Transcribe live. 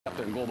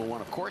on Global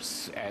One, of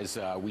course, as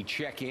we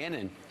check in,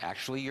 and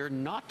actually you're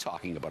not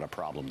talking about a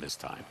problem this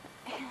time.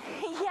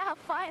 Yeah,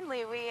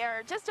 finally, we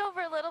are just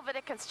over a little bit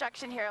of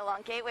construction here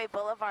along Gateway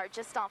Boulevard,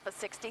 just off of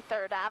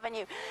 63rd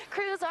Avenue.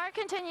 Crews are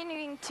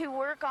continuing to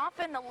work off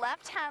in the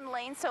left-hand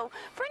lane, so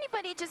for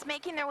anybody just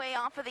making their way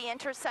off of the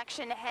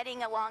intersection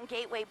heading along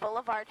Gateway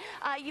Boulevard,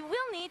 you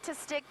will need to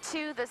stick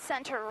to the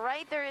center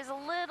right. There is a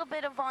little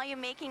bit of volume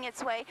making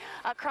its way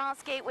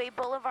across Gateway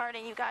Boulevard,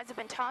 and you guys have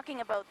been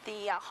talking about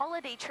the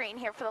holiday train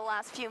here for the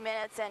last few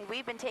minutes, and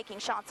we've been taking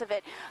shots of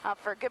it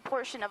for a good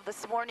portion of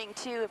this morning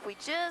too. If we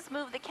just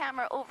move the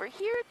camera over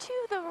here to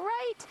the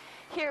right,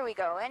 here we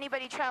go.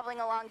 Anybody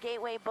traveling along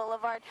Gateway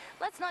Boulevard,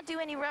 let's not do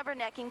any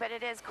rubbernecking, but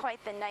it is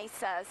quite the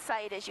nice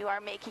sight as you are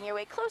making your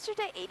way closer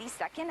to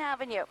 82nd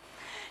Avenue.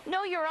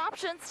 Know your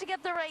options to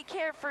get the right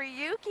care for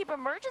you. Keep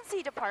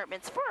emergency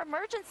departments. For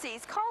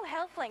emergencies, call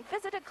HealthLink,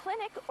 visit a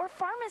clinic or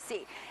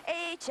pharmacy.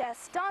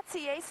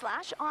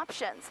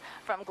 ahs.ca/options.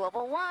 From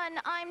Global One,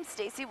 I'm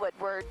Stacey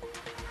Woodward.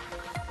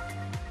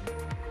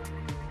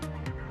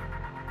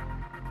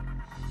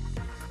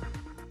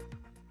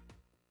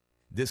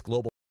 This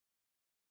Global